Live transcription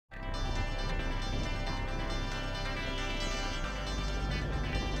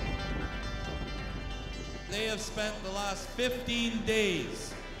they have spent the last 15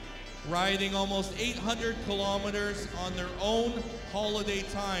 days riding almost 800 kilometers on their own holiday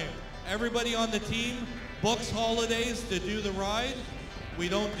time. Everybody on the team books holidays to do the ride. We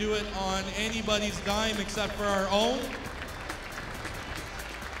don't do it on anybody's dime except for our own.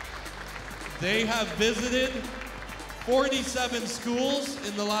 They have visited 47 schools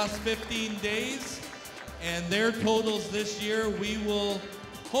in the last 15 days, and their totals this year, we will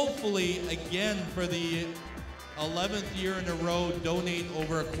hopefully, again for the 11th year in a row, donate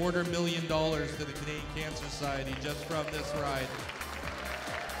over $250,000 to the Canadian Cancer Society just from this ride.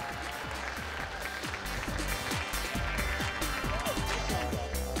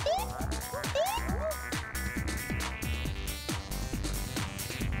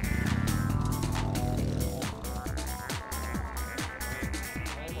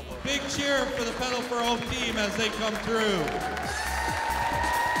 Big cheer for the Pedal4Hope team as they come through.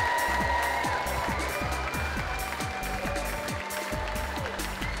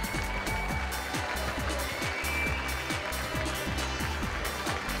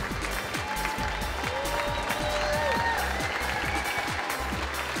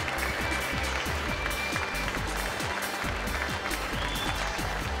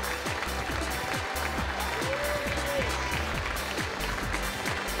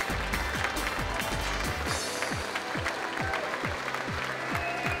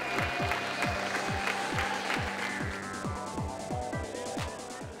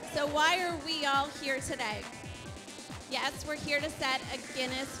 So why are we all here today? Yes, we're here to set a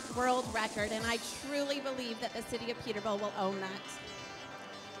Guinness World Record, and I truly believe that the city of Peterborough will own that.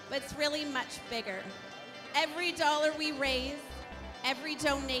 But it's really much bigger. Every dollar we raise, every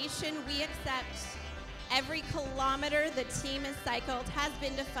donation we accept, every kilometer the team has cycled has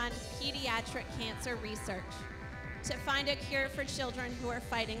been to fund pediatric cancer research, to find a cure for children who are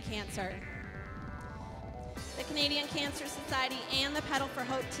fighting cancer. The Canadian Cancer Society and the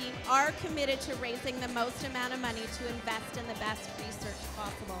Pedal4Hope team are committed to raising the most amount of money to invest in the best research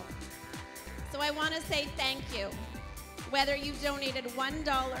possible. So I want to say thank you. Whether you donated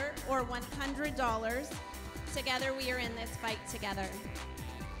 $1 or $100, together we are in this fight together.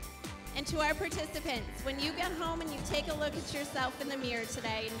 And to our participants, when you get home and you take a look at yourself in the mirror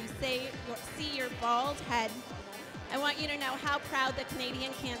today and you see your bald head, I want you to know how proud the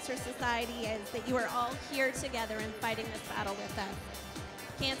Canadian Cancer Society is that you are all here together and fighting this battle with us.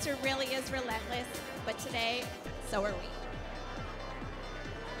 Cancer really is relentless, but today, so are we.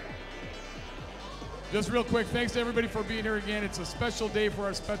 Just real quick, thanks to everybody for being here again. It's a special day for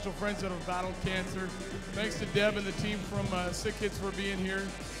our special friends that have battled cancer. Thanks to Deb and the team from Sick Kids for being here.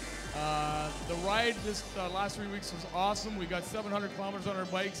 The ride this last 3 weeks was awesome. We got 700 kilometers on our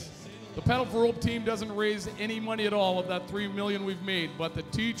bikes. The Pedal4Hope team doesn't raise any money at all of that $3 million we've made, but the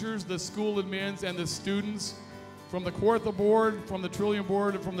teachers, the school admins, and the students from the Kawartha board, from the Trillium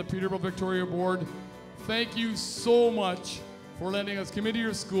board, and from the Peterborough Victoria board, thank you so much for letting us come into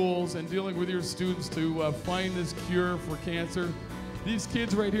your schools and dealing with your students to find this cure for cancer. These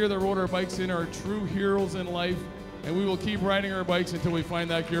kids right here that rode our bikes in are true heroes in life, and we will keep riding our bikes until we find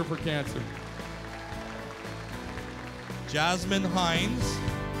that cure for cancer. Jasmine Hines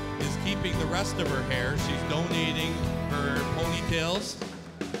is keeping the rest of her hair. She's donating her ponytails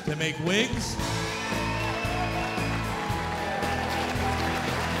to make wigs.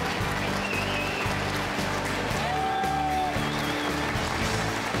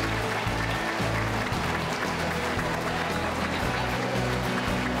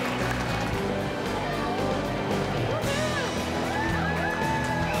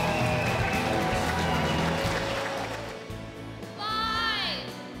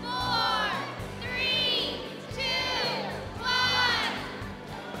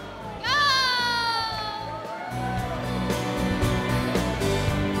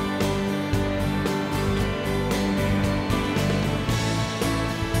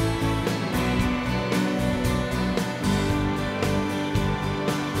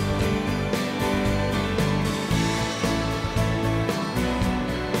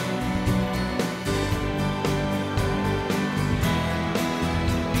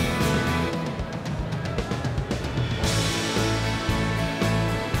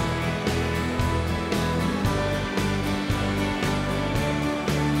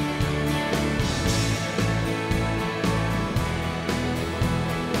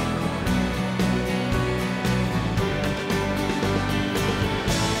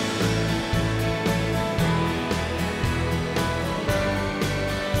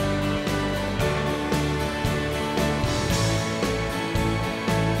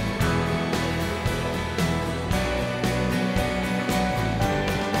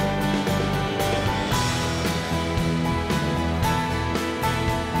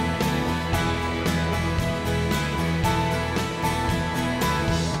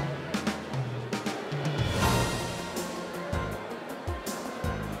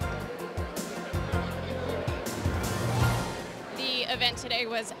 event today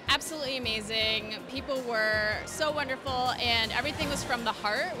was absolutely amazing. People were so wonderful, and everything was from the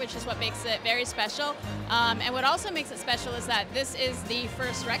heart, which is what makes it very special. And what also makes it special is that this is the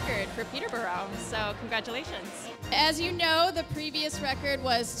first record for Peterborough, so congratulations. As you know, the previous record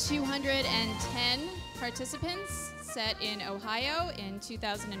was 210 participants set in Ohio in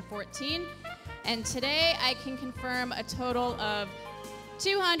 2014. And today I can confirm a total of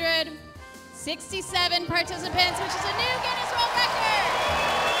 267 participants, which is a new Guinness World Record.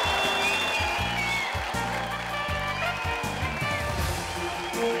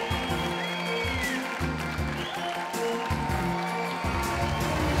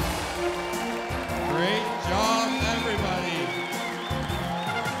 Great job, everybody.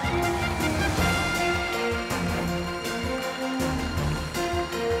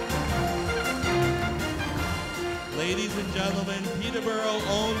 Ladies and gentlemen, Peterborough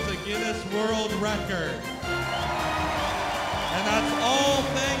owns a Guinness World Record.